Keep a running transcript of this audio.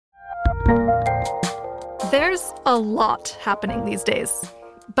There's a lot happening these days,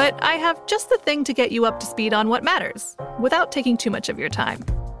 but I have just the thing to get you up to speed on what matters, without taking too much of your time.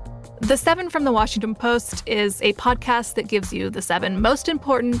 The 7 from the Washington Post is a podcast that gives you the 7 most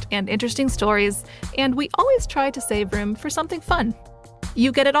important and interesting stories, and we always try to save room for something fun.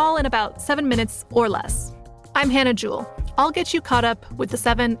 You get it all in about 7 minutes or less. I'm Hannah Jewell. I'll get you caught up with the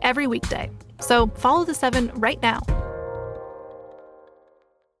 7 every weekday, so follow the 7 right now.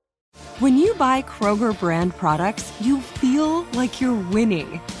 When you buy Kroger brand products, you feel like you're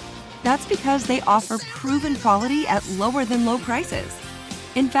winning. That's because they offer proven quality at lower than low prices.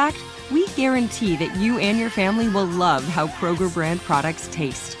 In fact, we guarantee that you and your family will love how Kroger brand products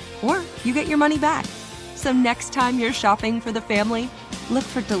taste, or you get your money back. So next time you're shopping for the family, look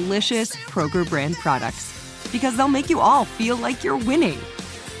for delicious Kroger brand products, because they'll make you all feel like you're winning.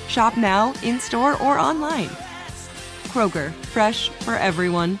 Shop now, in-store, or online. Kroger, fresh for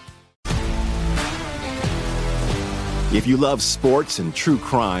everyone. If you love sports and true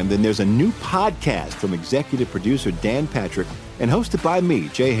crime, then there's a new podcast from executive producer Dan Patrick and hosted by me,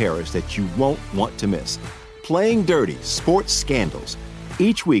 Jay Harris, that you won't want to miss. Playing Dirty: Sports Scandals.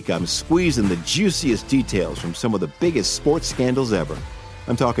 Each week, I'm squeezing the juiciest details from some of the biggest sports scandals ever.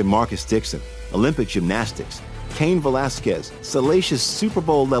 I'm talking Marcus Dixon, Olympic gymnastics, Cain Velasquez, salacious Super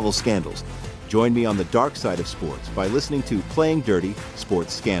Bowl-level scandals. Join me on the dark side of sports by listening to Playing Dirty: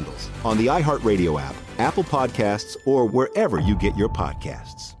 Sports Scandals on the iHeartRadio app, Apple Podcasts, or wherever you get your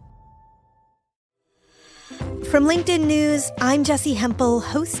podcasts. From LinkedIn News, I'm Jessie Hempel,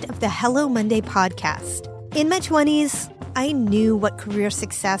 host of the Hello Monday podcast. In my 20s, I knew what career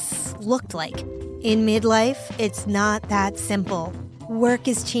success looked like. In midlife, it's not that simple. Work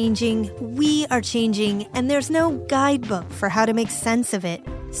is changing, we are changing, and there's no guidebook for how to make sense of it.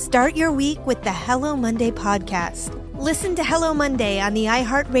 Start your week with the Hello Monday podcast. Listen to Hello Monday on the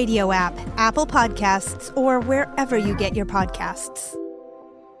iHeartRadio app, Apple Podcasts, or wherever you get your podcasts.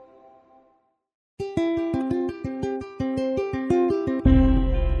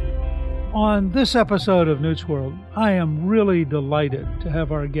 On this episode of Newt's World, I am really delighted to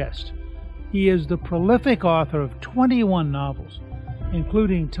have our guest. He is the prolific author of 21 novels,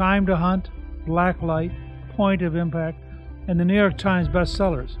 including Time to Hunt, Black Light, Point of Impact, and the New York Times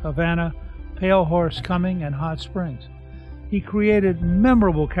bestsellers, Havana, Pale Horse Coming, and Hot Springs. He created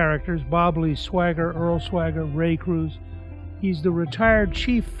memorable characters, Bob Lee Swagger, Earl Swagger, Ray Cruz. He's the retired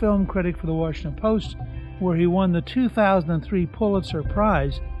chief film critic for the Washington Post, where he won the 2003 Pulitzer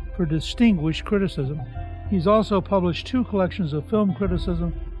Prize for distinguished criticism. He's also published 2 collections of film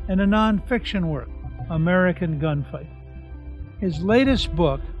criticism and a nonfiction work, American Gunfight. His latest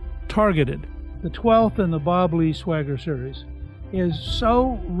book, Targeted, the 12th in the Bob Lee Swagger series, is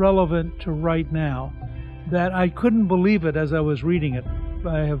so relevant to right now that I couldn't believe it as I was reading it.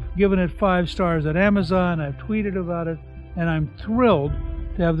 I have given it 5 stars at Amazon, I've tweeted about it, and I'm thrilled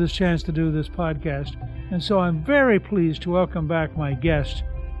to have this chance to do this podcast. And so I'm very pleased to welcome back my guest,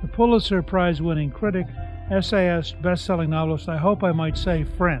 the Pulitzer Prize-winning critic, essayist, best-selling novelist, I hope I might say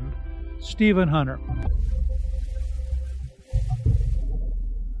friend, Stephen Hunter.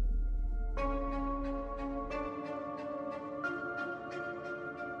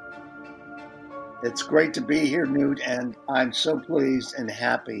 It's great to be here, Newt, and I'm so pleased and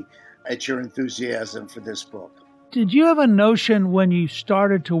happy at your enthusiasm for this book. Did you have a notion when you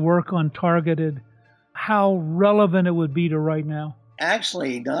started to work on Targeted how relevant it would be to right now?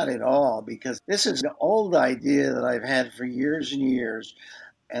 Actually, not at all, because this is an old idea that I've had for years and years,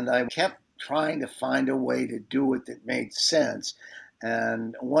 and I kept trying to find a way to do it that made sense.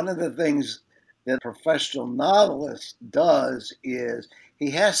 And one of the things that a professional novelist does is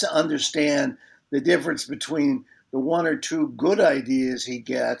he has to understand the difference between the 1 or 2 good ideas he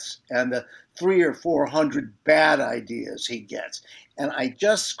gets and the 300 or 400 bad ideas he gets. And I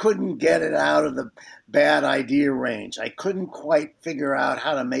just couldn't get it out of the bad idea range. I couldn't quite figure out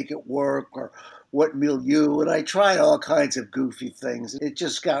how to make it work or what milieu, and I tried all kinds of goofy things. It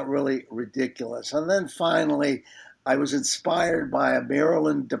just got really ridiculous. And then finally, I was inspired by a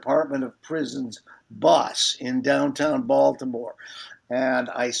Maryland Department of Prisons bus in downtown Baltimore. And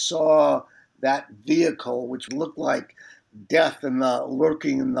I saw that vehicle, which looked like death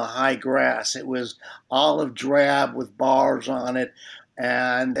lurking in the high grass. It was olive drab with bars on it,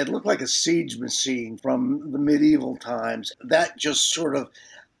 and it looked like a siege machine from the medieval times. That just sort of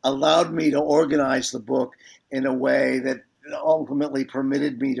allowed me to organize the book in a way that ultimately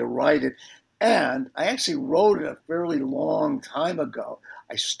permitted me to write it. And I actually wrote it a fairly long time ago.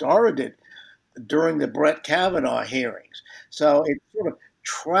 I started it during the Brett Kavanaugh hearings. So it sort of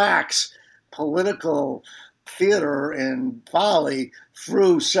tracks political theater and folly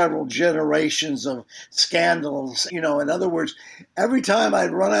through several generations of scandals. In other words, every time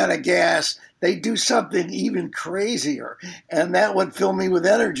I'd run out of gas, they'd do something even crazier, and that would fill me with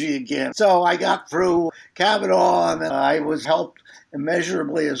energy again. So I got through Kavanaugh, and I was helped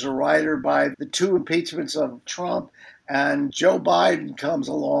immeasurably as a writer by the 2 impeachments of Trump, and Joe Biden comes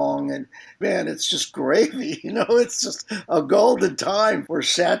along, and man, it's just gravy. It's just a golden time for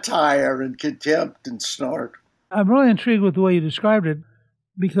satire and contempt and snark. I'm really intrigued with the way you described it,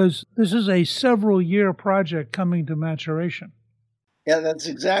 because this is a several-year project coming to maturation. Yeah, that's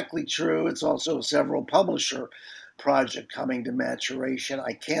exactly true. It's also a several publisher project coming to maturation.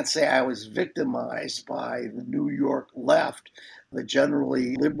 I can't say I was victimized by the New York left, the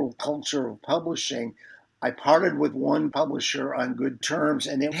generally liberal culture of publishing. I parted with one publisher on good terms,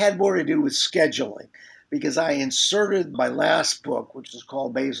 and it had more to do with scheduling, because I inserted my last book, which is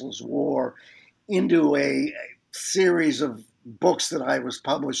called Basil's War, into a series of books that I was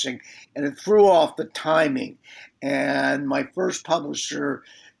publishing, and it threw off the timing. And my first publisher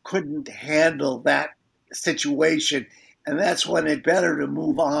couldn't handle that situation, and that's when it better to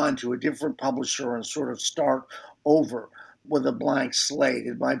move on to a different publisher and sort of start over with a blank slate.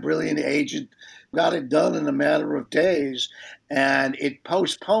 And my brilliant agent got it done in a matter of days, and it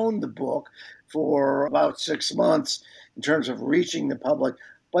postponed the book for about 6 months in terms of reaching the public.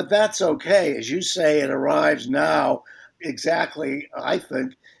 But that's okay. As you say, it arrives now exactly, I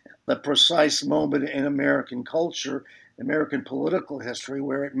think, the precise moment in American culture, American political history,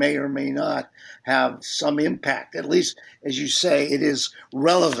 where it may or may not have some impact. At least, as you say, it is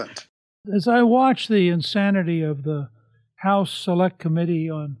relevant. As I watch the insanity of the House Select Committee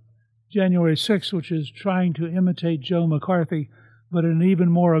on January 6th, which is trying to imitate Joe McCarthy, but in an even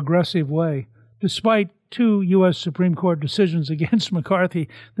more aggressive way, despite 2 U.S. Supreme Court decisions against McCarthy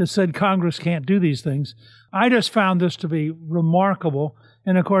that said Congress can't do these things, I just found this to be remarkable.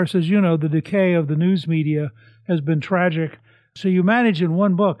 And of course, as you know, the decay of the news media has been tragic. So you manage in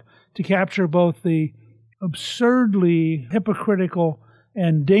one book to capture both the absurdly hypocritical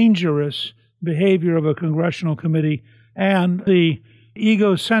and dangerous behavior of a congressional committee and the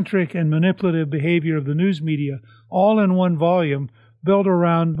egocentric and manipulative behavior of the news media, all in one volume, built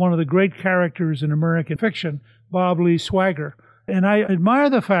around one of the great characters in American fiction, Bob Lee Swagger. And I admire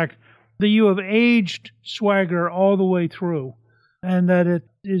the fact that you have aged Swagger all the way through, and that it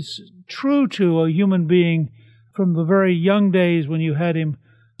is true to a human being from the very young days when you had him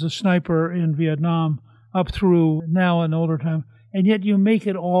as a sniper in Vietnam up through now in older time, and yet you make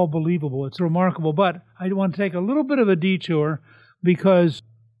it all believable. It's remarkable. But I want to take a little bit of a detour because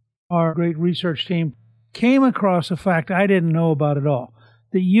our great research team came across a fact I didn't know about at all,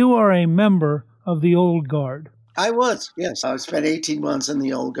 that you are a member of the Old Guard. I was, yes. I spent 18 months in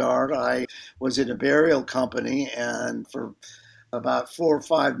the Old Guard. I was in a burial company, and for about 4 or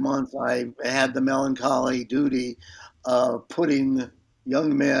 5 months, I had the melancholy duty of putting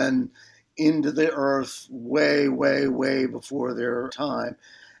young men into the earth way, way, way before their time.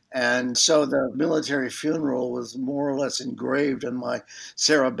 And so the military funeral was more or less engraved in my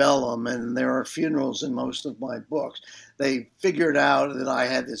cerebellum, and there are funerals in most of my books. They figured out that I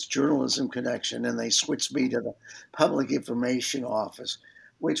had this journalism connection, and they switched me to the public information office,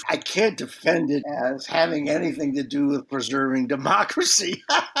 which I can't defend it as having anything to do with preserving democracy.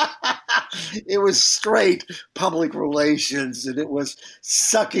 It was straight public relations, and it was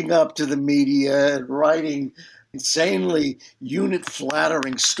sucking up to the media and writing insanely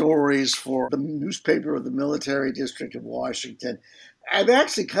unit-flattering stories for the newspaper of the Military District of Washington. I'm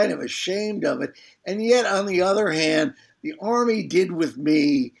actually kind of ashamed of it. And yet, on the other hand, the Army did with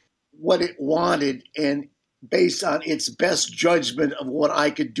me what it wanted, and based on its best judgment of what I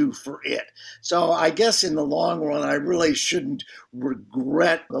could do for it. So I guess in the long run, I really shouldn't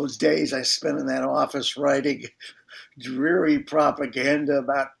regret those days I spent in that office writing dreary propaganda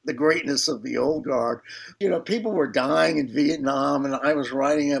about the greatness of the Old Guard. You know, people were dying in Vietnam, and I was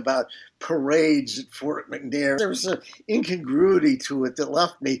writing about parades at Fort McNair. There was an incongruity to it that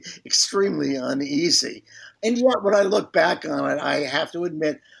left me extremely uneasy. And yet, when I look back on it, I have to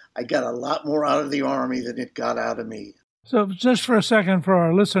admit, I got a lot more out of the Army than it got out of me. So just for a second for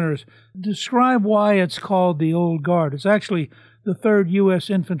our listeners, describe why it's called the Old Guard. It's actually the 3rd U.S.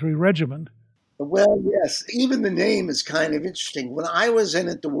 Infantry Regiment. Well, yes, even the name is kind of interesting. When I was in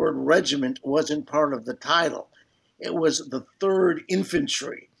it, the word regiment wasn't part of the title. It was the 3rd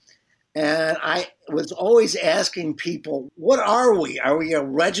Infantry. And I was always asking people, what are we? Are we a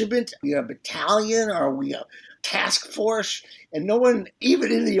regiment? Are we a battalion? Are we a task force? And no one,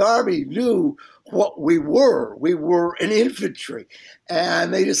 even in the Army, knew what we were. We were an infantry.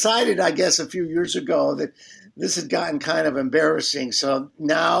 And they decided, I guess, a few years ago that this had gotten kind of embarrassing. So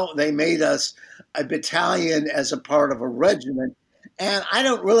now they made us a battalion as a part of a regiment. And I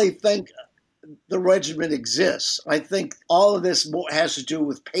don't really think the regiment exists. I think all of this has to do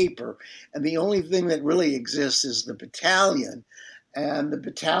with paper. And the only thing that really exists is the battalion. And the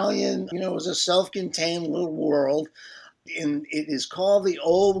battalion, is a self-contained little world. And it is called the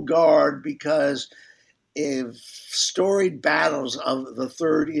Old Guard because of storied battles of the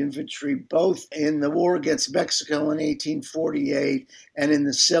 3rd Infantry, both in the war against Mexico in 1848 and in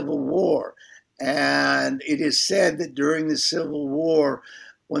the Civil War. And it is said that during the Civil War,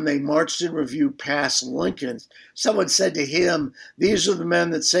 when they marched in review past Lincoln, someone said to him, "These are the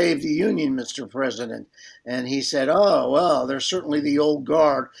men that saved the Union, Mr. President." And he said, "Oh, well, they're certainly the Old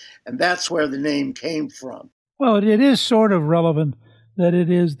Guard." And that's where the name came from. Well, it is sort of relevant that it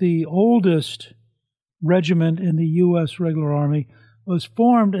is the oldest regiment in the U.S. Regular Army. It was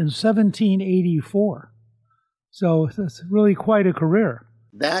formed in 1784. So it's really quite a career.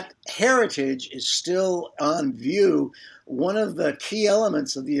 That heritage is still on view. One of the key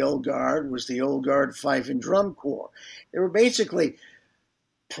elements of the Old Guard was the Old Guard Fife and Drum Corps. They were basically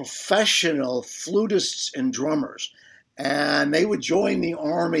professional flutists and drummers, and they would join the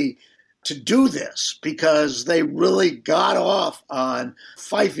Army to do this because they really got off on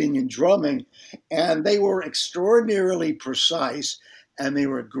fifing and drumming, and they were extraordinarily precise, and they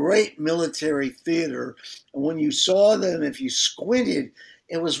were great military theater. And when you saw them, if you squinted,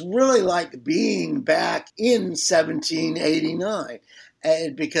 it was really like being back in 1789,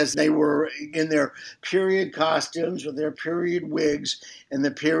 and because they were in their period costumes with their period wigs and the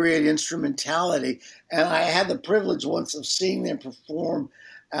period instrumentality. And I had the privilege once of seeing them perform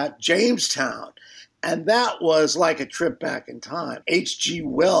at Jamestown, and that was like a trip back in time. H.G.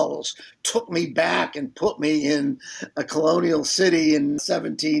 Wells took me back and put me in a colonial city in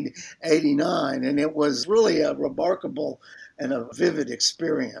 1789, and it was really a remarkable and a vivid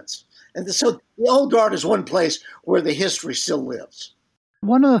experience. And so the Old Guard is one place where the history still lives.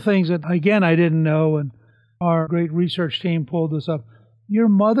 One of the things that, again, I didn't know, and our great research team pulled this up, your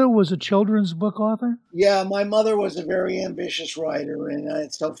mother was a children's book author? Yeah, my mother was a very ambitious writer, and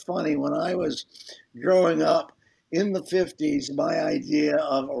it's so funny. When I was growing up in the 50s, my idea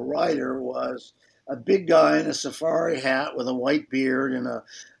of a writer was a big guy in a safari hat with a white beard and a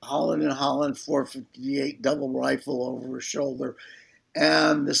Holland & Holland 458 double rifle over his shoulder,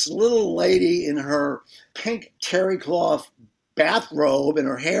 and this little lady in her pink terry cloth bathrobe and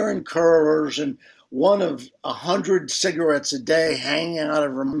her hair in curlers and one of 100 cigarettes a day hanging out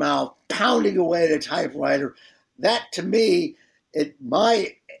of her mouth, pounding away at a typewriter. That, to me, at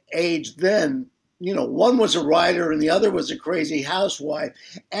my age then, one was a writer and the other was a crazy housewife.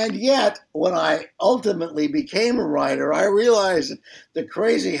 And yet, when I ultimately became a writer, I realized that the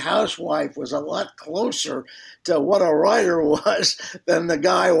crazy housewife was a lot closer to what a writer was than the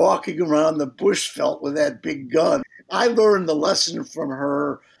guy walking around the bushveld with that big gun. I learned the lesson from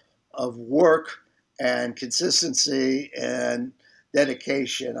her of work and consistency and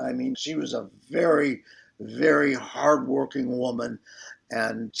dedication. I mean, she was a very, very hardworking woman,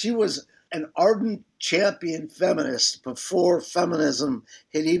 and she was an ardent champion feminist before feminism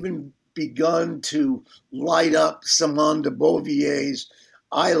had even begun to light up Simone de Beauvoir's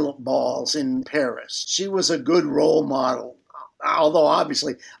eyeballs in Paris. She was a good role model, although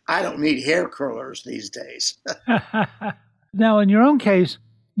obviously I don't need hair curlers these days. Now, in your own case,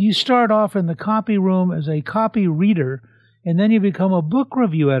 you start off in the copy room as a copy reader, and then you become a book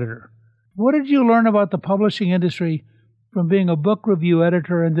review editor. What did you learn about the publishing industry from being a book review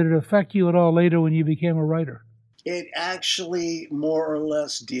editor, and did it affect you at all later when you became a writer? It actually more or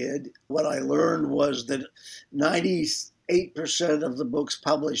less did. What I learned was that 98% of the books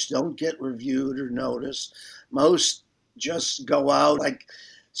published don't get reviewed or noticed. Most just go out like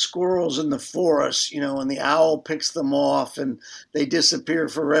squirrels in the forest, and the owl picks them off and they disappear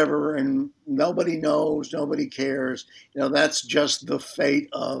forever and nobody knows, nobody cares. That's just the fate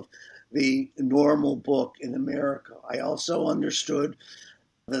of the normal book in America. I also understood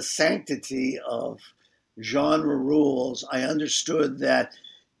the sanctity of genre rules. I understood that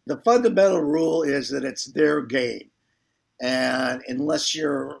the fundamental rule is that it's their game. And unless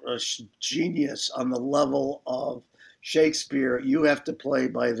you're a genius on the level of Shakespeare, you have to play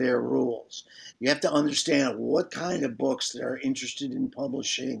by their rules. You have to understand what kind of books they're interested in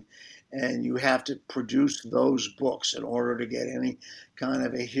publishing, and you have to produce those books in order to get any kind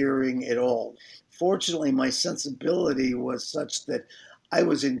of a hearing at all. Fortunately, my sensibility was such that I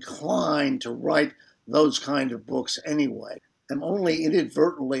was inclined to write those kind of books anyway. I'm only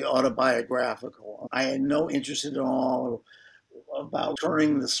inadvertently autobiographical. I had no interest at all about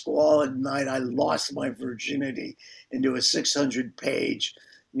turning the squalid night I lost my virginity into a 600-page,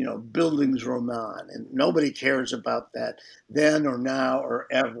 Bildungsroman. And nobody cares about that then or now or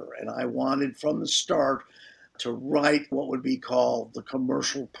ever. And I wanted from the start to write what would be called the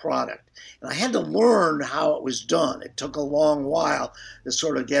commercial product. And I had to learn how it was done. It took a long while to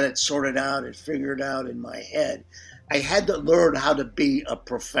sort of get it sorted out and figured out in my head. I had to learn how to be a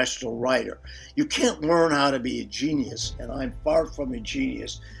professional writer. You can't learn how to be a genius, and I'm far from a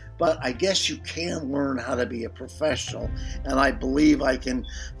genius, but I guess you can learn how to be a professional, and I believe I can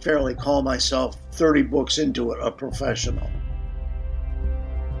fairly call myself 30 books into it, a professional.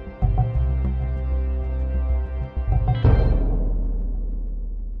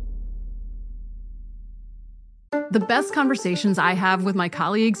 The best conversations I have with my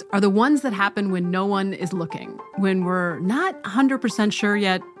colleagues are the ones that happen when no one is looking, when we're not 100% sure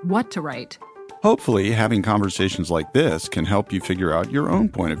yet what to write. Hopefully, having conversations like this can help you figure out your own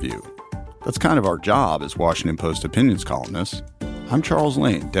point of view. That's kind of our job as Washington Post opinions columnists. I'm Charles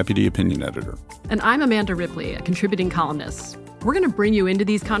Lane, Deputy Opinion Editor. And I'm Amanda Ripley, a contributing columnist. We're going to bring you into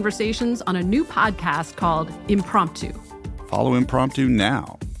these conversations on a new podcast called Impromptu. Follow Impromptu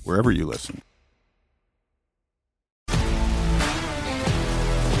now, wherever you listen.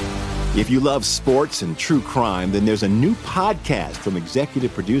 If you love sports and true crime, then there's a new podcast from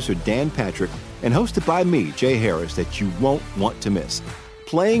executive producer Dan Patrick and hosted by me, Jay Harris, that you won't want to miss.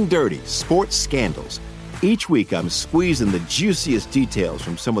 Playing Dirty: Sports Scandals. Each week, I'm squeezing the juiciest details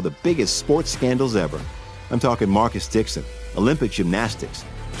from some of the biggest sports scandals ever. I'm talking Marcus Dixon, Olympic gymnastics,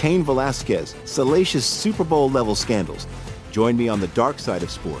 Cain Velasquez, salacious Super Bowl-level scandals. Join me on the dark side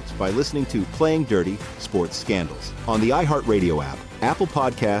of sports by listening to Playing Dirty: Sports Scandals on the iHeartRadio app, Apple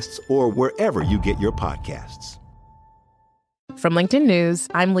Podcasts, or wherever you get your podcasts. From LinkedIn News,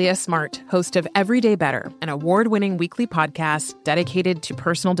 I'm Leah Smart, host of Everyday Better, an award-winning weekly podcast dedicated to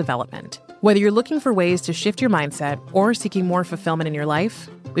personal development. Whether you're looking for ways to shift your mindset or seeking more fulfillment in your life,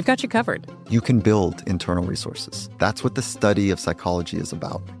 we've got you covered. You can build internal resources. That's what the study of psychology is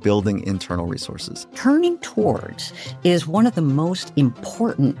about, building internal resources. Turning towards is one of the most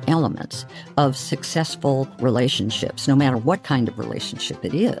important elements of successful relationships, no matter what kind of relationship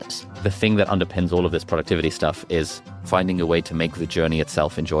it is. The thing that underpins all of this productivity stuff is finding a way to make the journey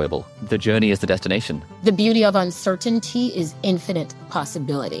itself enjoyable. The journey is the destination. The beauty of uncertainty is infinite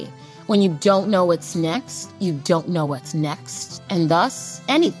possibility. When you don't know what's next, you don't know what's next. And thus,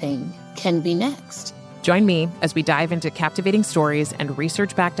 anything can be next. Join me as we dive into captivating stories and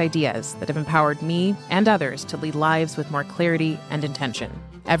research-backed ideas that have empowered me and others to lead lives with more clarity and intention.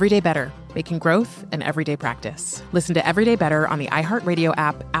 Everyday Better, making growth an everyday practice. Listen to Everyday Better on the iHeartRadio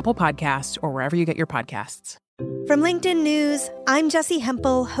app, Apple Podcasts, or wherever you get your podcasts. From LinkedIn News, I'm Jessie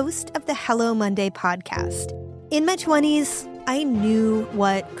Hempel, host of the Hello Monday podcast. In my 20s, I knew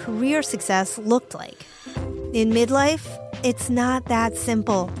what career success looked like. In midlife, it's not that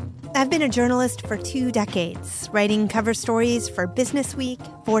simple. I've been a journalist for 2 decades, writing cover stories for Business Week,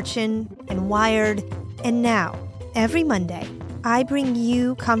 Fortune, and Wired. And now, every Monday, I bring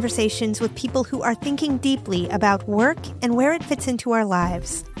you conversations with people who are thinking deeply about work and where it fits into our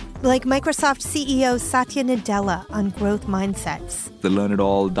lives. Like Microsoft CEO Satya Nadella on growth mindsets. The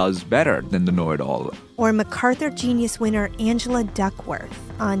learn-it-all does better than the know-it-all. Or MacArthur Genius winner Angela Duckworth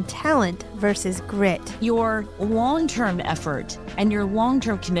on talent versus grit. Your long-term effort and your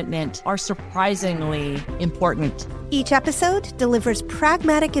long-term commitment are surprisingly important. Each episode delivers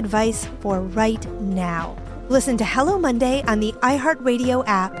pragmatic advice for right now. Listen to Hello Monday on the iHeartRadio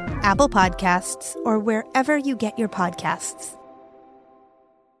app, Apple Podcasts, or wherever you get your podcasts.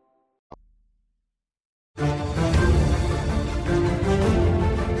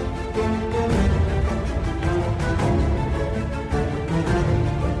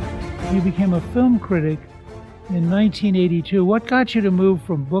 You became a film critic in 1982. What got you to move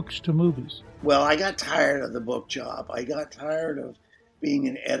from books to movies? Well, I got tired of the book job. I got tired of being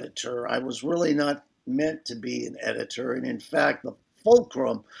an editor. I was really not meant to be an editor. And in fact, the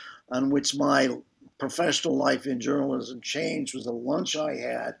fulcrum on which my professional life in journalism changed was a lunch I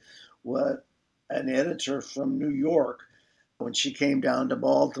had with an editor from New York when she came down to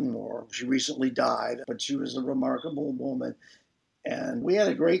Baltimore. She recently died, but she was a remarkable woman. And we had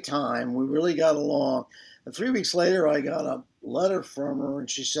a great time. We really got along. And 3 weeks later, I got a letter from her, and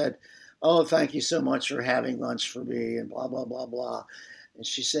she said, "Oh, thank you so much for having lunch for me," and blah, blah, blah, blah. And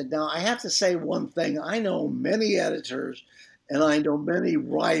she said, "Now, I have to say one thing. I know many editors, and I know many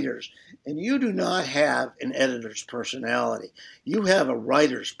writers, and you do not have an editor's personality. You have a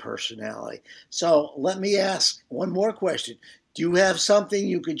writer's personality. So let me ask one more question. Do you have something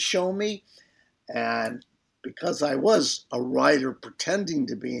you could show me?" And because I was a writer pretending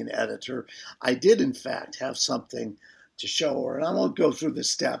to be an editor, I did in fact have something to show her. And I won't go through the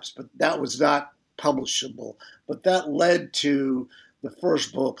steps, but that was not publishable. But that led to the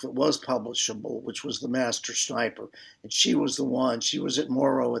first book that was publishable, which was The Master Sniper. And she was the one, she was at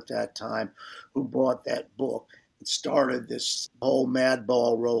Morrow at that time, who bought that book and started this whole mad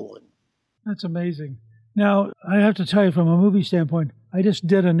ball rolling. That's amazing. Now, I have to tell you, from a movie standpoint, I just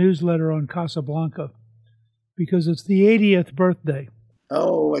did a newsletter on Casablanca because it's the 80th birthday.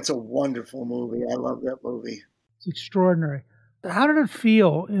 Oh, it's a wonderful movie. I love that movie. It's extraordinary. How did it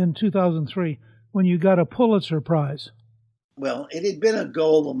feel in 2003 when you got a Pulitzer Prize? Well, it had been a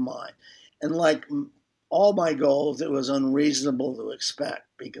goal of mine. And like all my goals, it was unreasonable to expect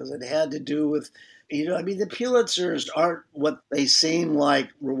because it had to do with, the Pulitzers aren't what they seem like,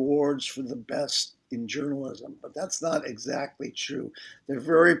 rewards for the best in journalism, but that's not exactly true. They're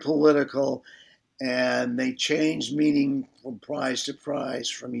very political, and they change meaning from prize to prize,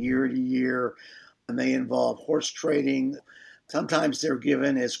 from year to year, and they involve horse trading. Sometimes they're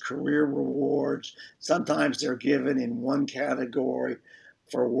given as career rewards. Sometimes they're given in one category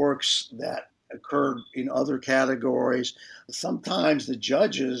for works that occurred in other categories. Sometimes the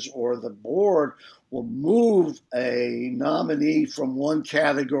judges or the board will move a nominee from one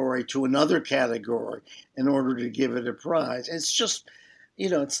category to another category in order to give it a prize. It's just,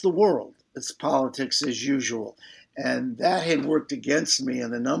 it's the world. It's politics as usual. And that had worked against me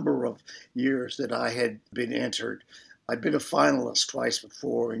in a number of years that I had been entered. I'd been a finalist twice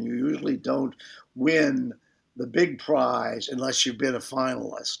before, and you usually don't win the big prize unless you've been a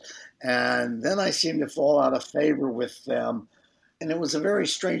finalist. And then I seemed to fall out of favor with them. And it was a very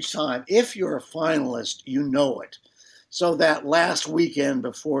strange time. If you're a finalist, you know it. So that last weekend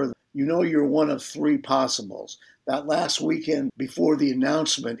before, you're one of three possibles. That last weekend before the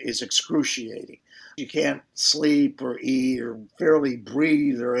announcement is excruciating. You can't sleep or eat or barely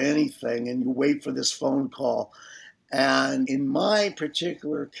breathe or anything, and you wait for this phone call. And in my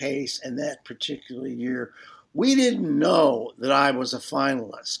particular case, in that particular year, we didn't know that I was a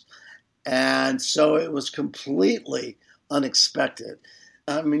finalist. And so it was completely unexpected.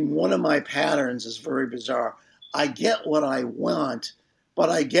 One of my patterns is very bizarre. I get what I want, but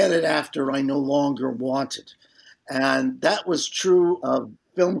I get it after I no longer want it. And that was true of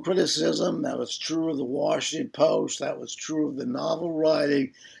film criticism. That was true of the Washington Post. That was true of the novel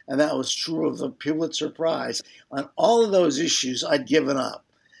writing. And that was true of the Pulitzer Prize. On all of those issues, I'd given up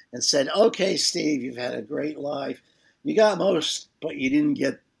and said, okay, Steve, you've had a great life. You got most, but you didn't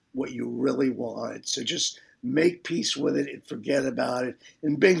get what you really wanted. So just make peace with it and forget about it.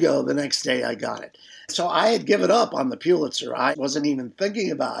 And bingo, the next day I got it. So I had given up on the Pulitzer. I wasn't even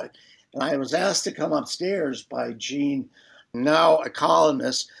thinking about it. And I was asked to come upstairs by Gene, now a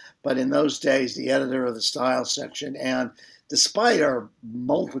columnist, but in those days, the editor of the Style section. And despite our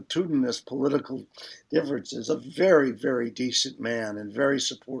multitudinous political differences, a very, very decent man and very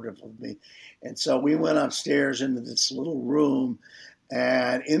supportive of me. And so we went upstairs into this little room.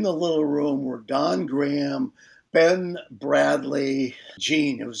 And in the little room were Don Graham, Ben Bradlee,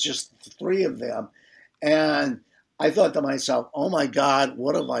 Gene. It was just the three of them. And I thought to myself, oh my God,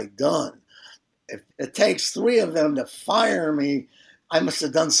 what have I done? If it takes three of them to fire me, I must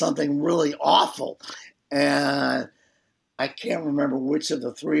have done something really awful. And I can't remember which of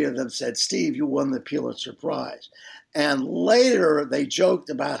the three of them said, Steve, you won the Pulitzer Prize. And later they joked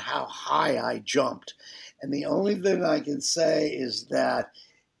about how high I jumped. And the only thing I can say is that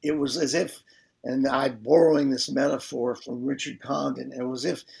it was as if, and I'm borrowing this metaphor from Richard Condon, it was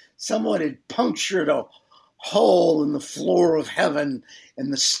as if someone had punctured a hole in the floor of heaven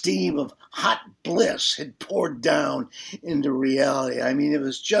and the steam of hot bliss had poured down into reality. It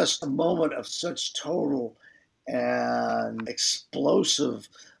was just a moment of such total and explosive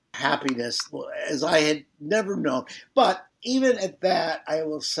happiness as I had never known. But even at that, I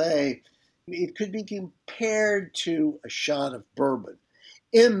will say, it could be compared to a shot of bourbon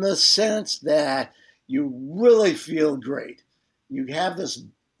in the sense that you really feel great. You have this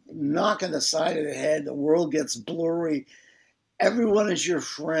knock on the side of the head, the world gets blurry, everyone is your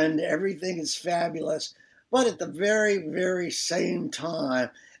friend, everything is fabulous. But at the very, very same time,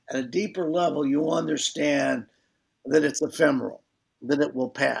 at a deeper level, you understand that it's ephemeral, that it will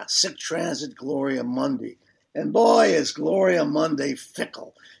pass. Sic transit Gloria Mundi. And boy, is Gloria Mundi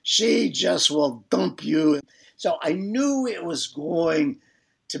fickle. She just will dump you. So I knew it was going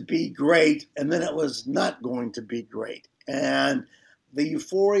to be great, and then it was not going to be great. And the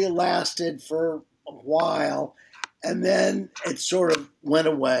euphoria lasted for a while, and then it sort of went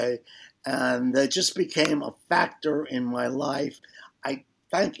away, and it just became a factor in my life. I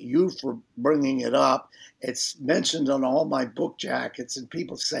thank you for bringing it up. It's mentioned on all my book jackets, and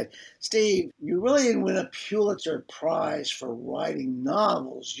people say, Steve, you really didn't win a Pulitzer Prize for writing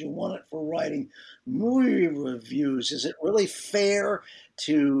novels. You won it for writing movie reviews. Is it really fair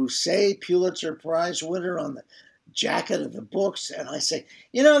to say Pulitzer Prize winner on the jacket of the books? And I say,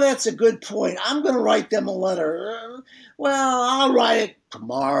 that's a good point. I'm going to write them a letter. Well, I'll write it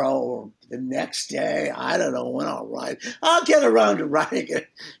tomorrow or the next day. I don't know when I'll write it. I'll get around to writing it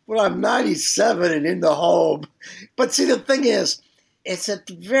when I'm 97 and in the home. But see, the thing is, it's a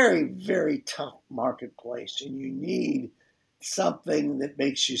very, very tough marketplace, and you need something that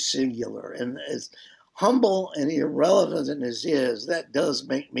makes you singular. And as humble and irrelevant as it is, that does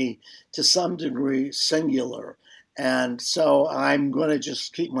make me, to some degree, singular. And so I'm going to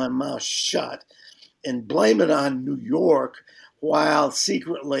just keep my mouth shut and blame it on New York, while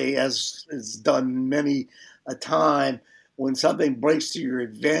secretly, as is done many a time, when something breaks to your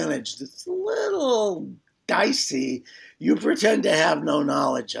advantage that's a little dicey, you pretend to have no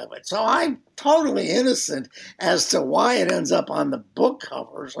knowledge of it. So I'm totally innocent as to why it ends up on the book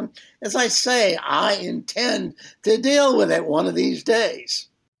covers. And as I say, I intend to deal with it one of these days.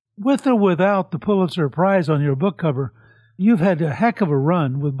 With or without the Pulitzer Prize on your book cover, you've had a heck of a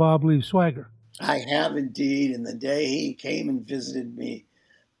run with Bob Lee Swagger. I have indeed, and the day he came and visited me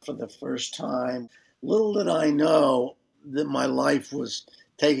for the first time, little did I know that my life was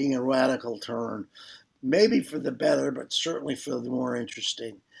taking a radical turn, maybe for the better, but certainly for the more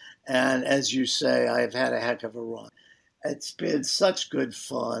interesting. And as you say, I've had a heck of a run. It's been such good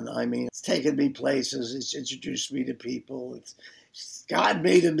fun. I mean, it's taken me places, it's introduced me to people, it's gotten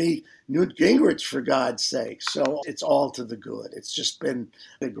me to meet Newt Gingrich, for God's sake. So it's all to the good. It's just been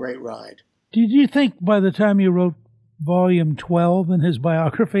a great ride. Did you think by the time you wrote volume 12 in his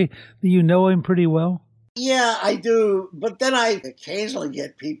biography that you know him pretty well? Yeah, I do. But then I occasionally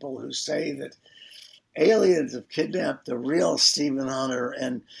get people who say that aliens have kidnapped the real Stephen Hunter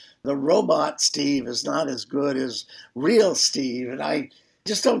and the robot Steve is not as good as real Steve. And I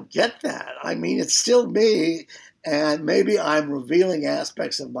just don't get that. I mean, it's still me. And maybe I'm revealing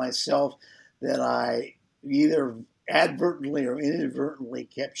aspects of myself that I either advertently or inadvertently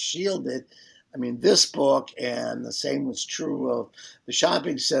kept shielded. I mean, this book, and the same was true of the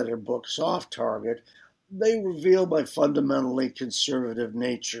shopping center book, Soft Target, they reveal my fundamentally conservative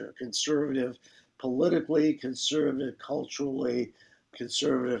nature, conservative politically, conservative culturally,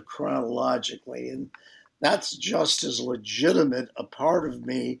 conservative chronologically. And that's just as legitimate a part of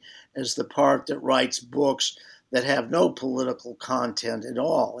me as the part that writes books that have no political content at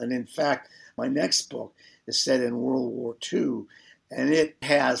all. And in fact, my next book is set in World War II, and it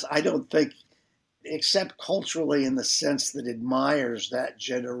has, I don't think, except culturally in the sense that admires that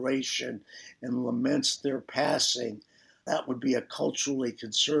generation and laments their passing, that would be a culturally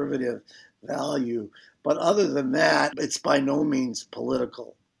conservative value. But other than that, it's by no means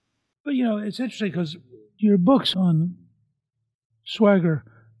political. But, it's interesting because your books on Swagger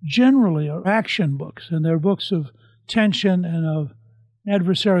generally are action books, and they're books of tension and of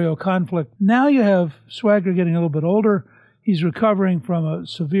adversarial conflict. Now you have Swagger getting a little bit older. He's recovering from a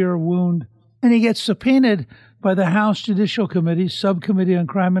severe wound, and he gets subpoenaed by the House Judicial Committee's Subcommittee on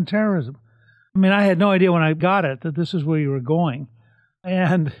Crime and Terrorism. I mean, I had no idea when I got it that this is where you were going.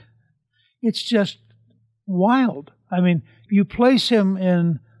 And it's just wild. I mean, you place him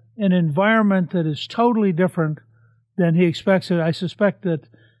in an environment that is totally different than he expects it. I suspect that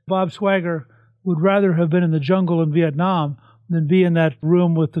Bob Swagger would rather have been in the jungle in Vietnam than be in that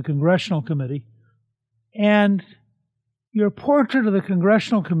room with the Congressional Committee. And your portrait of the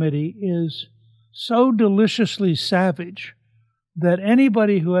Congressional Committee is so deliciously savage that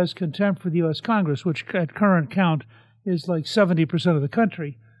anybody who has contempt for the U.S. Congress, which at current count is like 70% of the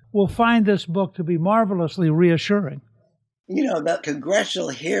country, will find this book to be marvelously reassuring. That congressional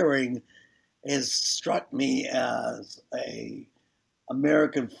hearing has struck me as a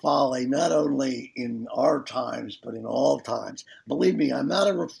American folly, not only in our times, but in all times. Believe me, I'm not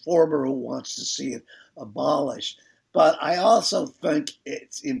a reformer who wants to see it abolished, but I also think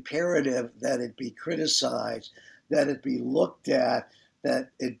it's imperative that it be criticized, that it be looked at,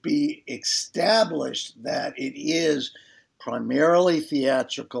 that it be established that it is primarily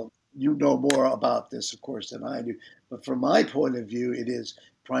theatrical. You know more about this, of course, than I do, but from my point of view, it is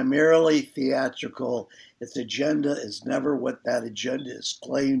primarily theatrical. Its agenda is never what that agenda is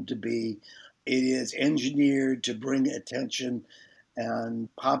claimed to be. It is engineered to bring attention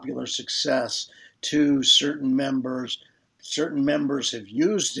and popular success to certain members. Certain members have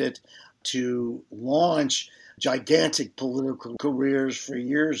used it to launch gigantic political careers for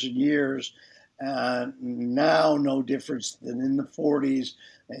years and years. And now, no difference than in the 40s,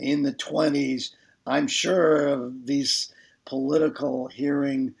 in the 20s. I'm sure of these political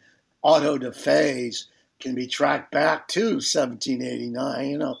hearing auto da fes can be tracked back to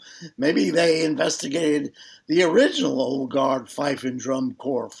 1789. Maybe they investigated the original Old Guard Fife and Drum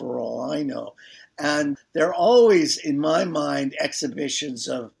Corps, for all I know. And they're always, in my mind, exhibitions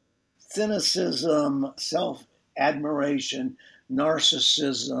of cynicism, self-admiration,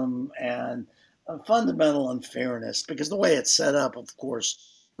 narcissism, and fundamental unfairness. Because the way it's set up, of course,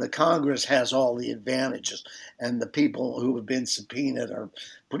 the Congress has all the advantages, and the people who have been subpoenaed are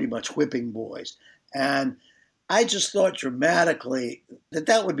pretty much whipping boys. And I just thought dramatically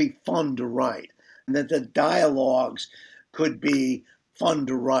that would be fun to write, and that the dialogues could be fun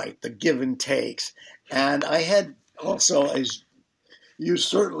to write, the give and takes. And I had also, as you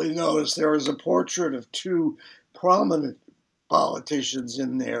certainly noticed, there was a portrait of two prominent politicians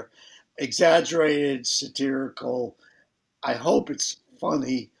in there, exaggerated, satirical. I hope it's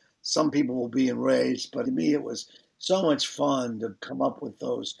funny. Some people will be enraged, but to me it was so much fun to come up with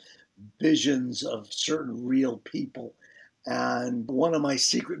those visions of certain real people. And one of my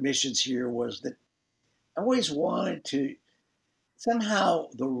secret missions here was that I always wanted to, somehow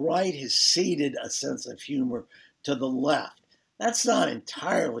the right has ceded a sense of humor to the left. That's not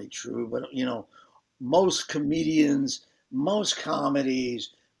entirely true, but most comedians, most comedies,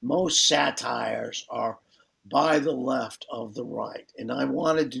 most satires are by the left of the right. And I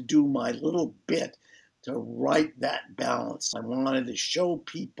wanted to do my little bit to right that balance. I wanted to show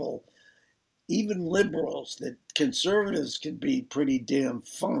people, even liberals, that conservatives can be pretty damn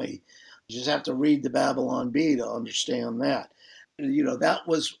funny. You just have to read the Babylon Bee to understand that. That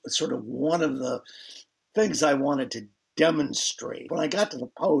was sort of one of the things I wanted to demonstrate. When I got to the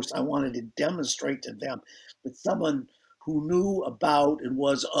Post, I wanted to demonstrate to them that someone who knew about and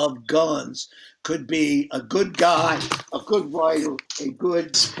was of guns could be a good guy, a good writer, a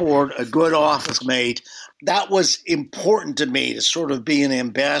good sport, a good office mate. That was important to me, to sort of be an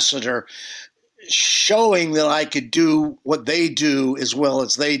ambassador, showing that I could do what they do as well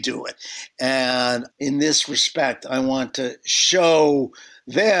as they do it. And in this respect, I want to show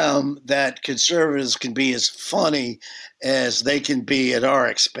them that conservatives can be as funny as they can be at our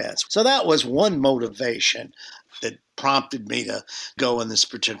expense. So that was one motivation that prompted me to go in this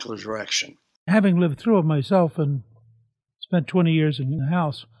particular direction. Having lived through it myself and spent 20 years in the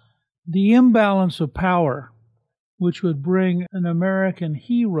House, the imbalance of power, which would bring an American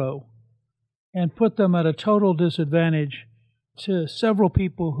hero and put them at a total disadvantage to several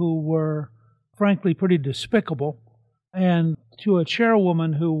people who were, frankly, pretty despicable, and to a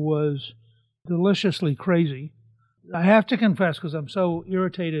chairwoman who was deliciously crazy. I have to confess, because I'm so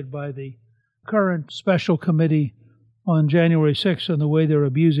irritated by the current special committee on January 6th and the way they're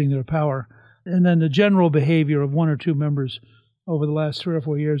abusing their power, and then the general behavior of one or two members over the last 3 or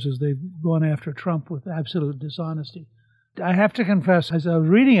 4 years as they've gone after Trump with absolute dishonesty. I have to confess, as I was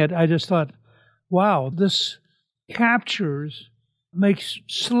reading it, I just thought, wow, this makes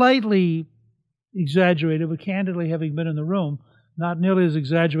slightly exaggerated, but candidly, having been in the room, not nearly as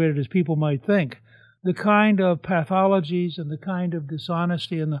exaggerated as people might think, the kind of pathologies and the kind of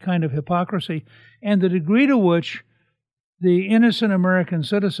dishonesty and the kind of hypocrisy, and the degree to which the innocent American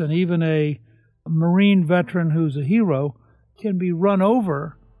citizen, even a Marine veteran who's a hero, can be run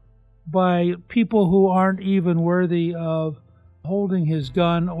over by people who aren't even worthy of holding his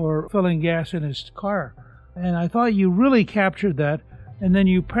gun or filling gas in his car. And I thought you really captured that, and then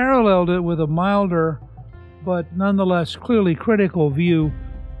you paralleled it with a milder but nonetheless clearly critical view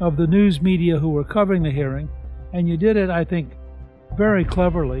of the news media who were covering the hearing, and you did it, I think, very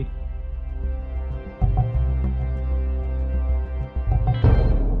cleverly.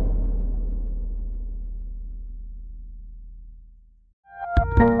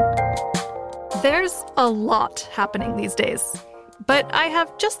 There's a lot happening these days, but I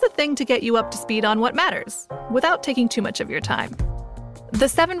have just the thing to get you up to speed on what matters without taking too much of your time. The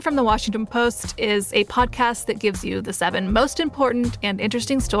 7 from the Washington Post is a podcast that gives you the 7 most important and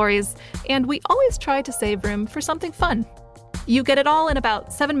interesting stories, and we always try to save room for something fun. You get it all in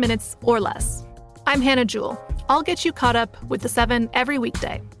about 7 minutes or less. I'm Hannah Jewell. I'll get you caught up with the 7 every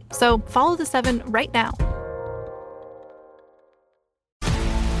weekday. So follow the 7 right now.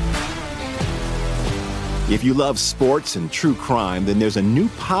 If you love sports and true crime, then there's a new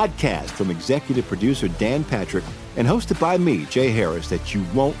podcast from executive producer Dan Patrick and hosted by me, Jay Harris, that you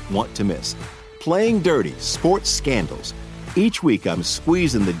won't want to miss. Playing Dirty: Sports Scandals. Each week, I'm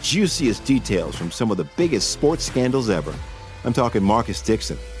squeezing the juiciest details from some of the biggest sports scandals ever. I'm talking Marcus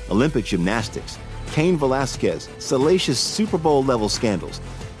Dixon, Olympic gymnastics, Cain Velasquez, salacious Super Bowl-level scandals,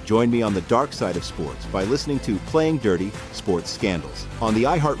 Join me on the dark side of sports by listening to Playing Dirty: Sports Scandals on the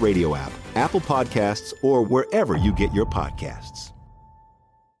iHeartRadio app, Apple Podcasts, or wherever you get your podcasts.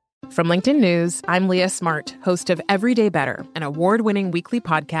 From LinkedIn News, I'm Leah Smart, host of Everyday Better, an award-winning weekly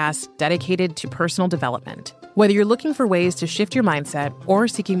podcast dedicated to personal development. Whether you're looking for ways to shift your mindset or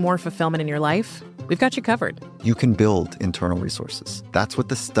seeking more fulfillment in your life, we've got you covered. You can build internal resources. That's what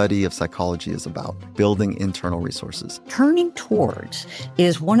the study of psychology is about, building internal resources. Turning towards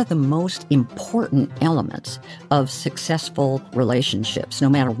is one of the most important elements of successful relationships, no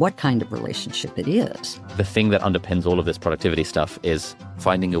matter what kind of relationship it is. The thing that underpins all of this productivity stuff is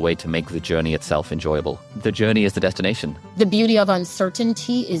finding a way to make the journey itself enjoyable. The journey is the destination. The beauty of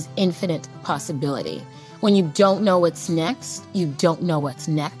uncertainty is infinite possibility. When you don't know what's next, you don't know what's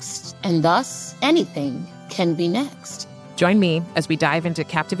next. And thus, anything can be next. Join me as we dive into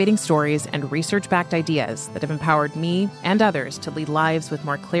captivating stories and research-backed ideas that have empowered me and others to lead lives with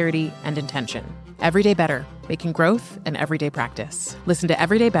more clarity and intention. Everyday Better, making growth an everyday practice. Listen to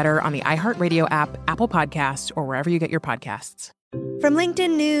Everyday Better on the iHeartRadio app, Apple Podcasts, or wherever you get your podcasts. From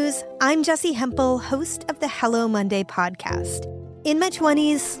LinkedIn News, I'm Jessie Hempel, host of the Hello Monday podcast. In my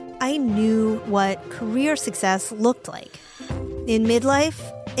 20s, I knew what career success looked like. In midlife,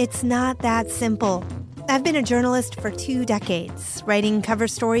 it's not that simple. I've been a journalist for 2 decades, writing cover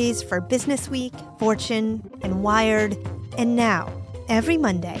stories for Business Week, Fortune, and Wired. And now, every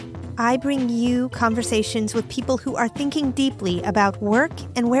Monday, I bring you conversations with people who are thinking deeply about work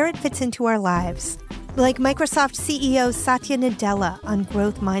and where it fits into our lives. Like Microsoft CEO Satya Nadella on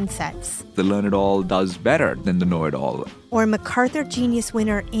growth mindsets. The learn-it-all does better than the know-it-all. Or MacArthur Genius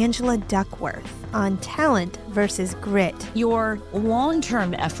winner Angela Duckworth on talent versus grit. Your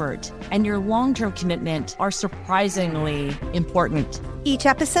long-term effort and your long-term commitment are surprisingly important. Each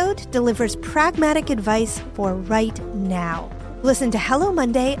episode delivers pragmatic advice for right now. Listen to Hello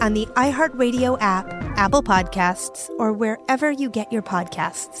Monday on the iHeartRadio app, Apple Podcasts, or wherever you get your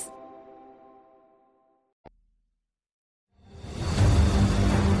podcasts.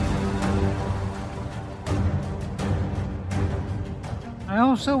 I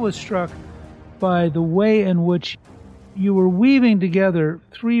also was struck by the way in which you were weaving together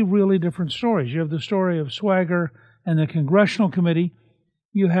 3 really different stories. You have the story of Swagger and the Congressional Committee.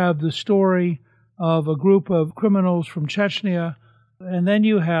 You have the story of a group of criminals from Chechnya. And then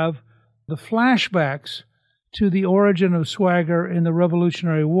you have the flashbacks to the origin of Swagger in the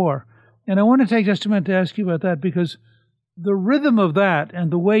Revolutionary War. And I want to take just a minute to ask you about that, because the rhythm of that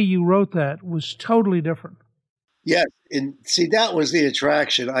and the way you wrote that was totally different. Yes, and see, that was the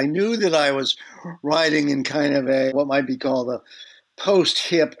attraction. I knew that I was writing in kind of a, what might be called a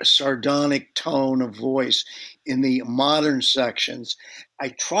post-hip sardonic tone of voice in the modern sections.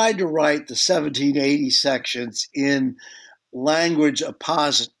 I tried to write the 1780 sections in language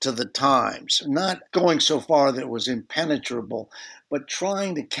opposite to the times, not going so far that it was impenetrable, but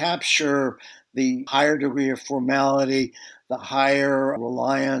trying to capture the higher degree of formality, the higher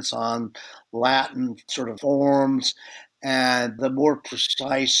reliance on Latin sort of forms, and the more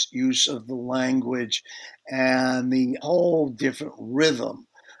precise use of the language, and the whole different rhythm,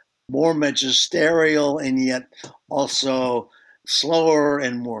 more magisterial and yet also slower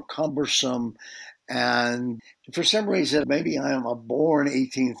and more cumbersome. And for some reason, maybe I am a born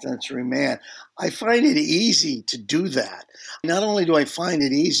 18th century man, I find it easy to do that. Not only do I find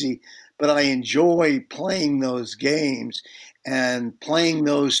it easy, but I enjoy playing those games and playing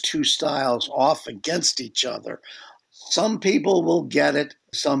those 2 styles off against each other. Some people will get it,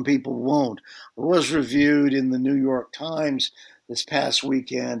 some people won't. I was reviewed in the New York Times this past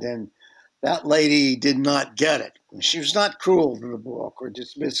weekend, and that lady did not get it. She was not cruel to the book or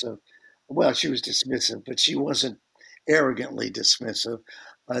dismissive. Well, she was dismissive, but she wasn't arrogantly dismissive.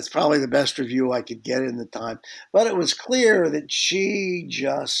 It's probably the best review I could get in the time. But it was clear that she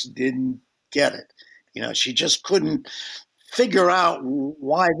just didn't get it. You know, she just couldn't figure out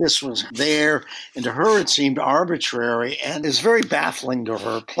why this was there. And to her, it seemed arbitrary and is very baffling to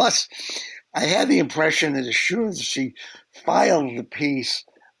her. Plus, I had the impression that as soon as she filed the piece,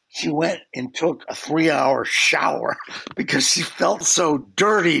 she went and took a 3-hour shower because she felt so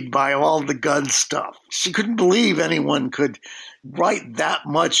dirtied by all the gun stuff. She couldn't believe anyone could write that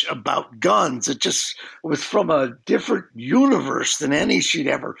much about guns. It just was from a different universe than any she'd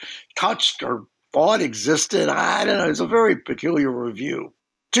ever touched or thought existed. I don't know. It's a very peculiar review.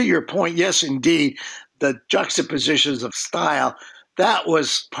 To your point, yes, indeed, the juxtapositions of style, that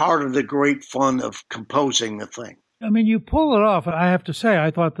was part of the great fun of composing the thing. I mean, you pull it off. I have to say,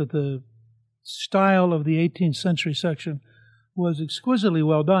 I thought that the style of the 18th century section was exquisitely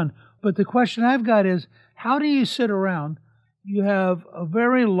well done. But the question I've got is, how do you sit around you have a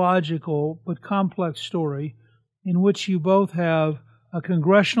very logical but complex story in which you both have a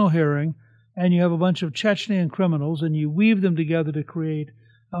congressional hearing and you have a bunch of Chechnyan criminals, and you weave them together to create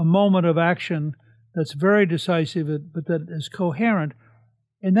a moment of action that's very decisive, but that is coherent.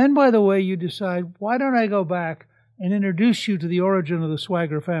 And then, by the way, you decide, why don't I go back and introduce you to the origin of the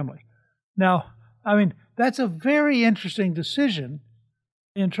Swagger family? Now, I mean, that's a very interesting decision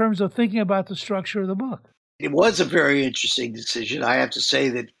in terms of thinking about the structure of the book. It was a very interesting decision. I have to say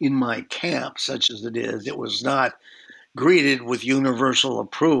that in my camp, such as it is, it was not greeted with universal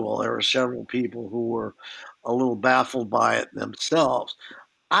approval. There were several people who were a little baffled by it themselves.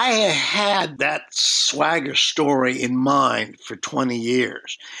 I had that Swagger story in mind for 20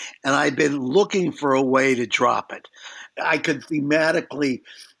 years, and I'd been looking for a way to drop it. I could thematically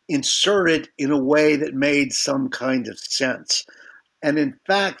insert it in a way that made some kind of sense. And in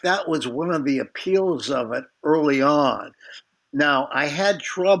fact, that was one of the appeals of it early on. Now, I had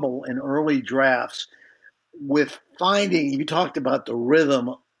trouble in early drafts with finding, you talked about the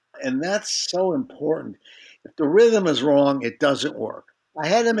rhythm, and that's so important. If the rhythm is wrong, it doesn't work. I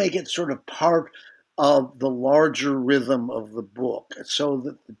had to make it sort of part of the larger rhythm of the book so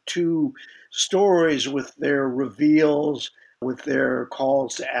that the two stories with their reveals, with their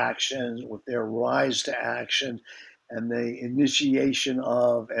calls to action, with their rise to action, and the initiation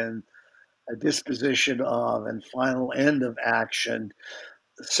of and a disposition of and final end of action,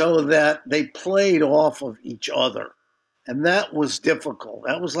 so that they played off of each other. And that was difficult.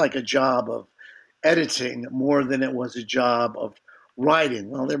 That was like a job of editing more than it was a job of writing.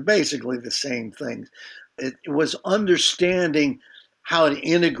 Well, they're basically the same things. It was understanding how to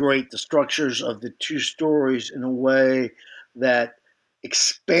integrate the structures of the two stories in a way that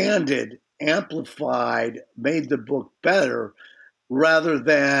expanded, amplified, made the book better, rather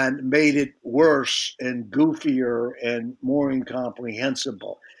than made it worse and goofier and more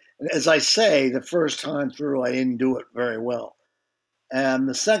incomprehensible. And as I say, the first time through, I didn't do it very well. And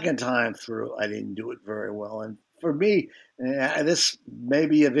the second time through, I didn't do it very well. And for me, and this may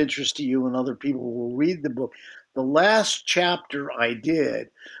be of interest to you and other people who will read the book, the last chapter I did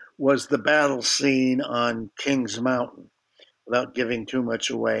was the battle scene on Kings Mountain, without giving too much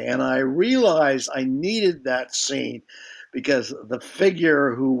away. And I realized I needed that scene because the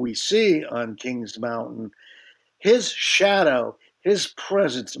figure who we see on Kings Mountain, his shadow, his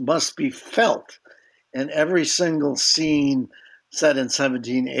presence must be felt in every single scene set in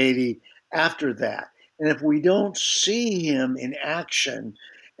 1780 after that. And if we don't see him in action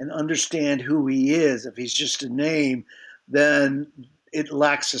and understand who he is, if he's just a name, then it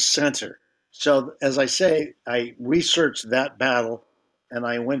lacks a center. So, as I say, I researched that battle, and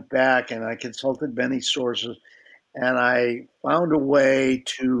I went back and I consulted many sources, and I found a way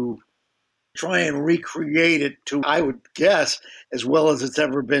to try and recreate it to, I would guess, as well as it's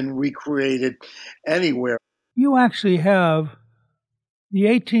ever been recreated anywhere. You actually have the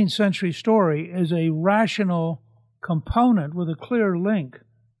 18th century story as a rational component with a clear link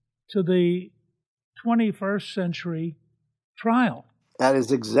to the 21st century trial. That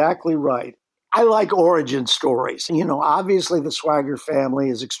is exactly right. I like origin stories. You know, obviously the Swagger family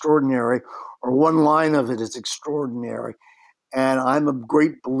is extraordinary, or one line of it is extraordinary. And I'm a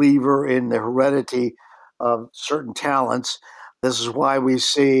great believer in the heredity of certain talents. This is why we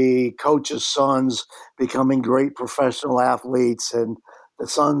see coaches' sons becoming great professional athletes and the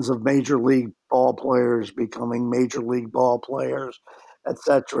sons of major league ball players becoming major league ball players, et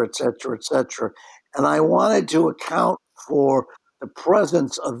cetera, et cetera, et cetera. And I wanted to account for the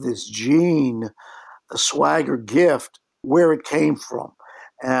presence of this gene, the Swagger gift, where it came from.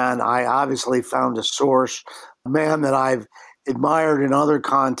 And I obviously found a source, a man that I've admired in other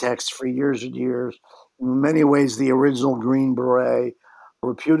contexts for years and years. In many ways, the original Green Beret,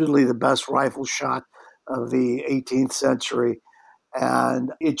 reputedly the best rifle shot of the 18th century.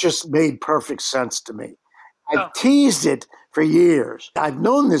 And it just made perfect sense to me. I've teased it for years. I've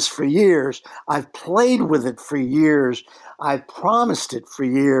known this for years. I've played with it for years. I've promised it for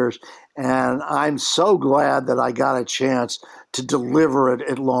years. And I'm so glad that I got a chance to deliver it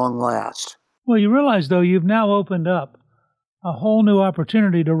at long last. Well, you realize, though, you've now opened up a whole new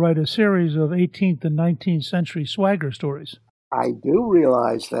opportunity to write a series of 18th and 19th century Swagger stories. I do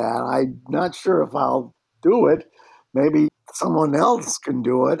realize that. I'm not sure if I'll do it. Maybe someone else can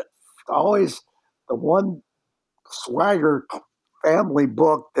do it. Always the one Swagger family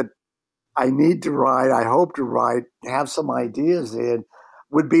book that I need to write, I hope to write, have some ideas in,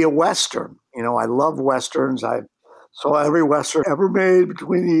 would be a Western. You know, I love Westerns. I saw every Western ever made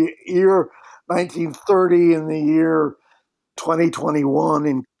between the year 1930 and the year 2021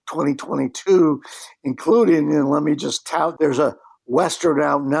 in 2022, including, and let me just tout, there's a Western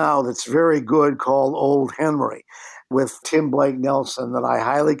out now that's very good called Old Henry with Tim Blake Nelson that I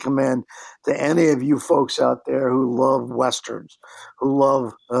highly commend to any of you folks out there who love Westerns, who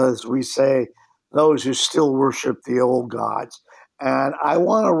love, as we say, those who still worship the old gods. And I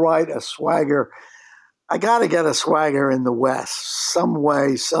want to write a swagger. I got to get a swagger in the West some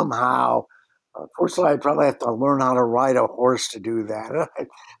way, somehow. Unfortunately, I probably have to learn how to ride a horse to do that.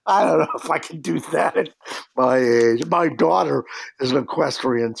 I don't know if I can do that at my age. My daughter is an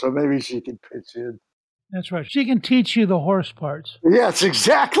equestrian, so maybe she can pitch in. That's right. She can teach you the horse parts. Yes,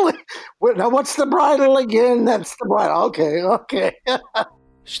 exactly. Now, what's the bridle again? That's the bridle. Okay.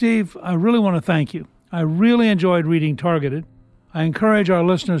 Steve, I really want to thank you. I really enjoyed reading Targeted. I encourage our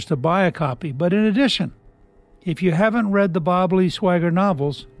listeners to buy a copy. But in addition, if you haven't read the Bob Lee Swagger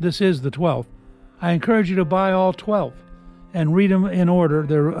novels, this is the 12th. I encourage you to buy all 12 and read them in order.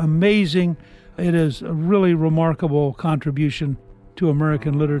 They're amazing. It is a really remarkable contribution to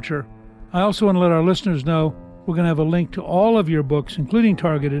American literature. I also want to let our listeners know we're going to have a link to all of your books, including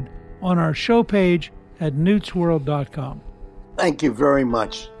Targeted, on our show page at newtsworld.com. Thank you very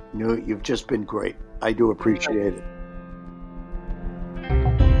much, Newt. You've just been great. I do appreciate it.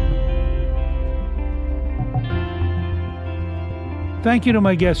 Thank you to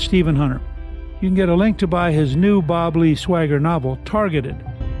my guest, Stephen Hunter. You can get a link to buy his new Bob Lee Swagger novel, Targeted,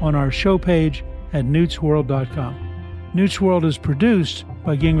 on our show page at newtsworld.com. Newt's World is produced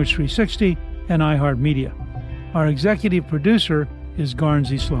by Gingrich 360 and iHeartMedia. Our executive producer is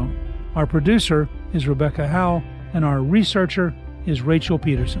Garnsey Sloan. Our producer is Rebecca Howell, and our researcher is Rachel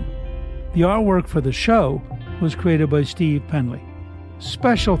Peterson. The artwork for the show was created by Steve Penley.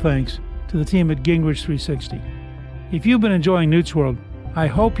 Special thanks to the team at Gingrich 360. If you've been enjoying Newt's World, I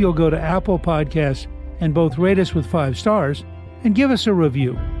hope you'll go to Apple Podcasts and both rate us with 5 stars and give us a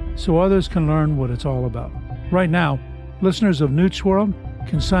review so others can learn what it's all about. Right now, listeners of Newt's World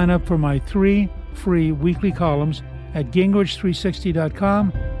can sign up for my 3 free weekly columns at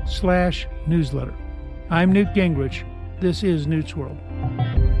gingrich360.com/newsletter. I'm Newt Gingrich. This is Newt's World.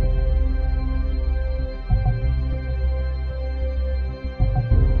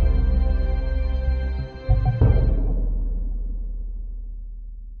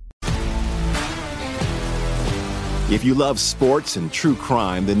 If you love sports and true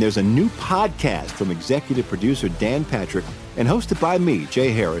crime, then there's a new podcast from executive producer Dan Patrick and hosted by me,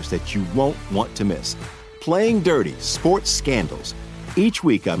 Jay Harris, that you won't want to miss. Playing Dirty: Sports Scandals. Each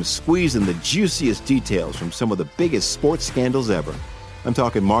week, I'm squeezing the juiciest details from some of the biggest sports scandals ever. I'm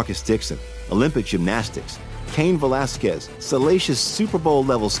talking Marcus Dixon, Olympic gymnastics, Cain Velasquez, salacious Super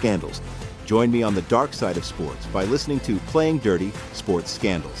Bowl-level scandals. Join me on the dark side of sports by listening to Playing Dirty: Sports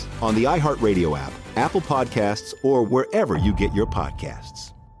Scandals on the iHeartRadio app, Apple Podcasts, or wherever you get your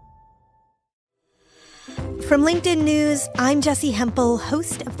podcasts. From LinkedIn News, I'm Jessie Hempel,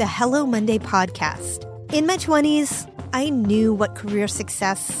 host of the Hello Monday podcast. In my 20s, I knew what career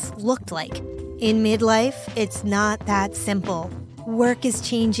success looked like. In midlife, it's not that simple. Work is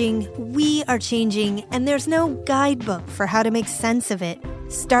changing, we are changing, and there's no guidebook for how to make sense of it.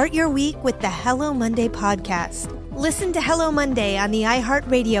 Start your week with the Hello Monday podcast. Listen to Hello Monday on the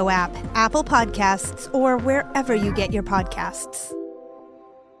iHeartRadio app, Apple Podcasts, or wherever you get your podcasts.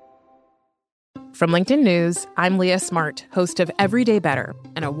 From LinkedIn News, I'm Leah Smart, host of Everyday Better,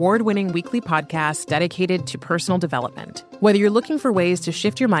 an award-winning weekly podcast dedicated to personal development. Whether you're looking for ways to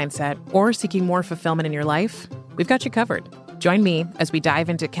shift your mindset or seeking more fulfillment in your life, we've got you covered. Join me as we dive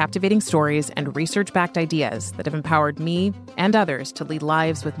into captivating stories and research-backed ideas that have empowered me and others to lead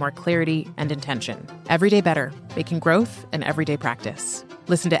lives with more clarity and intention. Everyday Better, making growth an everyday practice.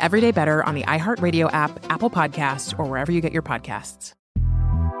 Listen to Everyday Better on the iHeartRadio app, Apple Podcasts, or wherever you get your podcasts.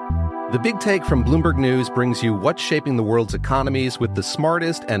 The Big Take from Bloomberg News brings you what's shaping the world's economies with the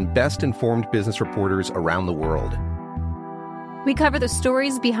smartest and best-informed business reporters around the world. We cover the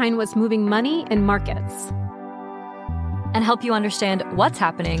stories behind what's moving money and markets, and help you understand what's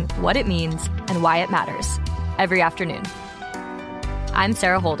happening, what it means, and why it matters every afternoon. I'm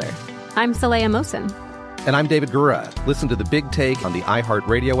Sarah Holder. I'm Saleha Mohsin. And I'm David Gura. Listen to The Big Take on the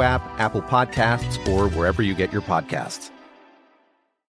iHeartRadio app, Apple Podcasts, or wherever you get your podcasts.